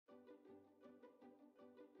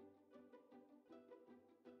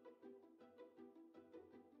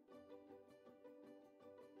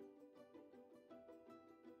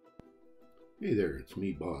Hey there, it's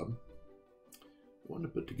me, Bob. I wanted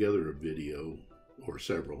to put together a video, or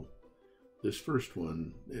several. This first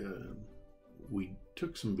one, we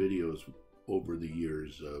took some videos over the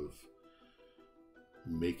years of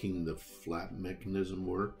making the flap mechanism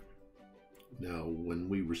work. Now, when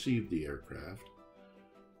we received the aircraft,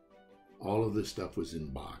 all of this stuff was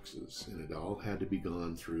in boxes, and it all had to be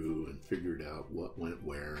gone through and figured out what went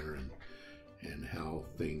where and how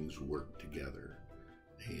things worked together.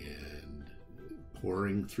 And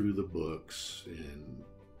pouring through the books and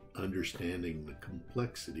understanding the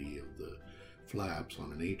complexity of the flaps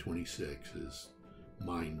on an A-26 is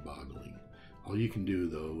mind-boggling. All you can do,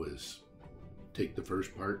 though, is take the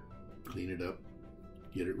first part, clean it up,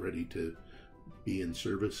 get it ready to be in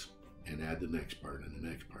service, and add the next part and the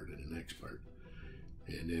next part and the next part.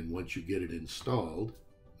 And then once you get it installed,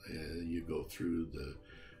 you go through the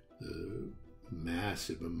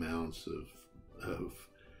massive amounts of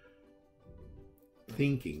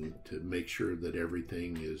thinking to make sure that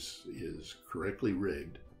everything is correctly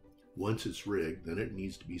rigged. Once it's rigged, then it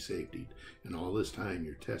needs to be safetied, and all this time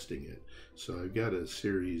you're testing it. So I've got a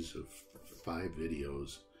series of 5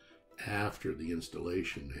 videos after the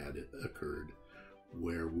installation had occurred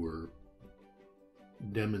where we're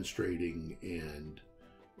demonstrating and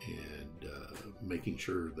making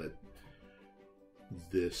sure that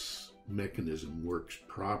this mechanism works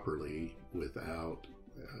properly without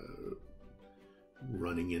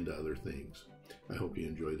running into other things. I hope you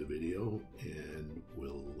enjoy the video, and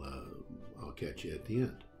I'll catch you at the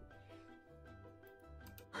end.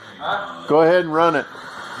 Go ahead and run it.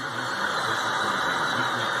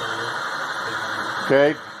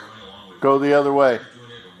 Okay, go the other way.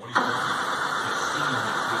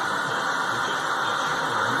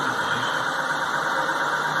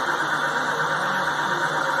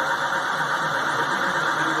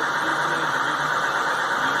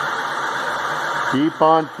 Keep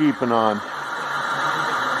on keeping on.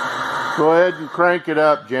 Go ahead and crank it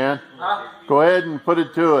up, Jan. Huh? Go ahead and put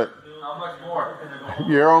it to it. How much more?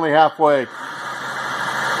 You're only halfway.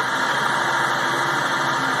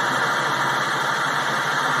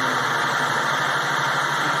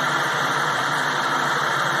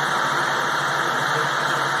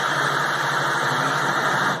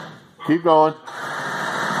 Keep going.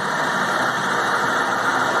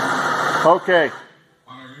 Okay.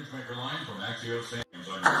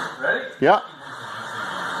 Ready? Yeah.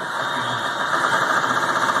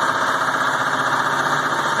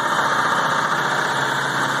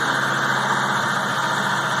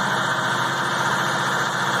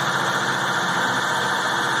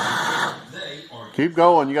 Keep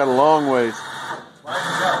going. You got a long ways.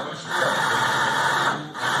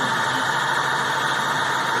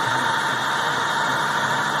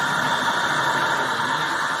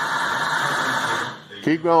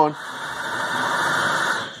 Keep going.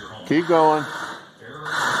 Keep going.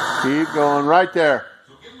 Keep going. Right there.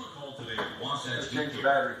 Change the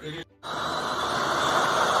battery. Hey,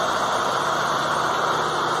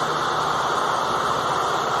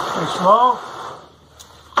 small.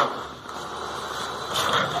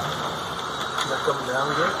 Is that coming down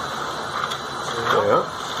again? Yeah.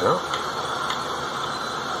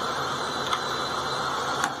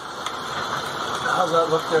 How's that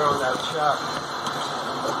look there on that shot?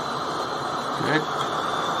 Good.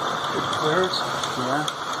 Good clearance? Yeah.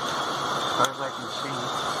 As far as I can see.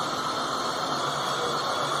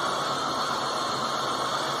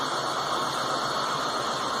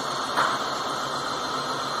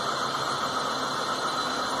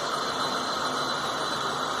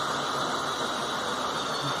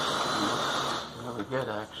 Really good,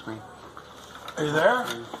 actually. Are you there?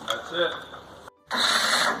 That's it.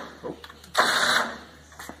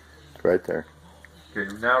 Right there.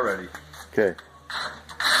 Okay, now ready. Okay.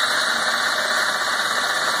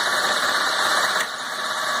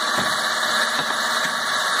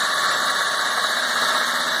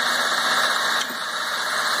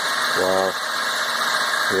 Wow.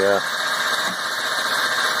 Yeah.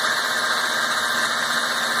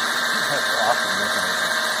 That's awesome, isn't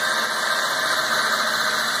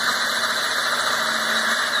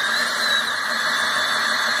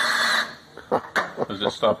it? Does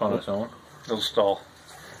it stop on its own? It'll stall.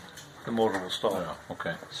 The motor will stall. Oh,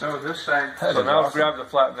 okay. So this side. That So is now awesome. grab the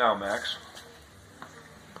flap now, Max.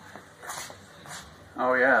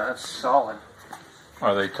 Oh yeah, that's solid.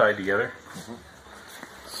 Are they tied together?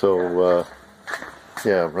 So,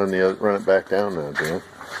 yeah, run it back down now, Dan.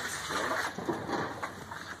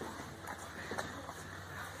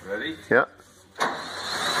 Ready? Yeah.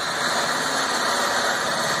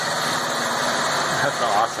 That's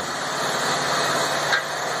awesome.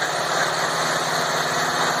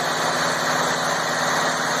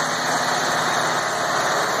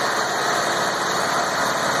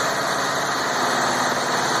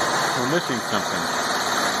 missing something.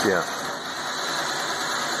 Yeah.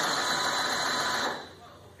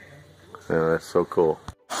 Yeah, that's so cool.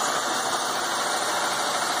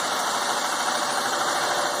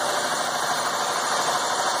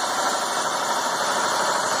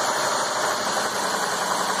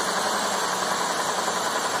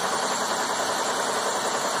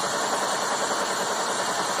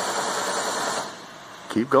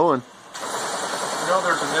 Keep going. You know,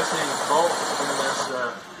 there's a missing bolt in this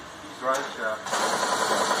drive shaft.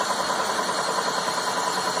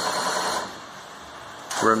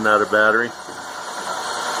 Running out of battery.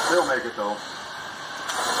 They'll make it though.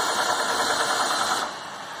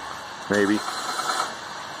 Maybe.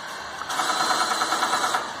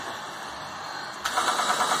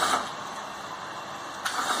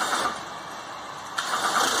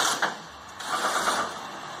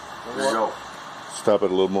 There you go. Stop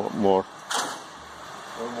it a little more.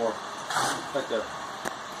 A little more. Like that.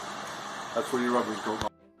 That's where your rubbers go.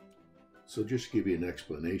 So just to give you an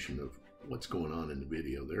explanation of what's going on in the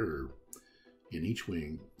video, in each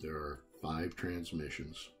wing, there are 5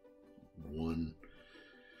 transmissions.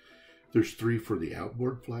 There's 3 for the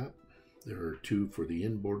outboard flap. There are 2 for the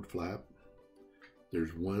inboard flap.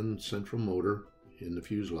 There's 1 central motor in the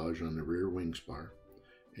fuselage on the rear wing spar,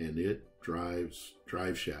 and it drives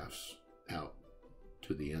drive shafts out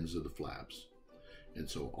to the ends of the flaps. And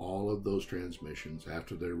so all of those transmissions,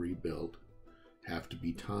 after they're rebuilt, have to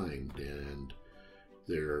be timed, and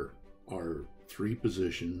there are 3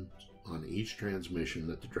 positions on each transmission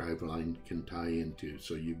that the drive line can tie into.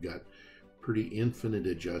 So you've got pretty infinite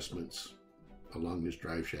adjustments along this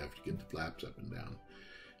drive shaft to get the flaps up and down.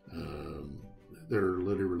 There are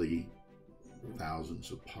literally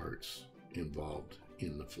thousands of parts involved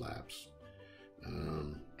in the flaps.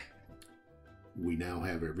 We now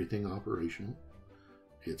have everything operational.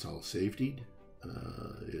 It's all safetied.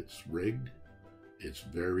 It's rigged. It's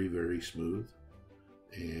very, very smooth.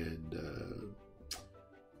 And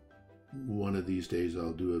one of these days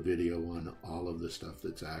I'll do a video on all of the stuff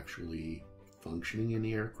that's actually functioning in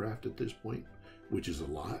the aircraft at this point, which is a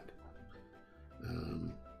lot.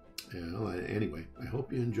 Anyway, I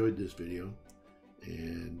hope you enjoyed this video,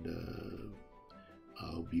 and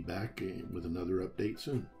I'll be back with another update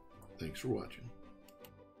soon. Thanks for watching.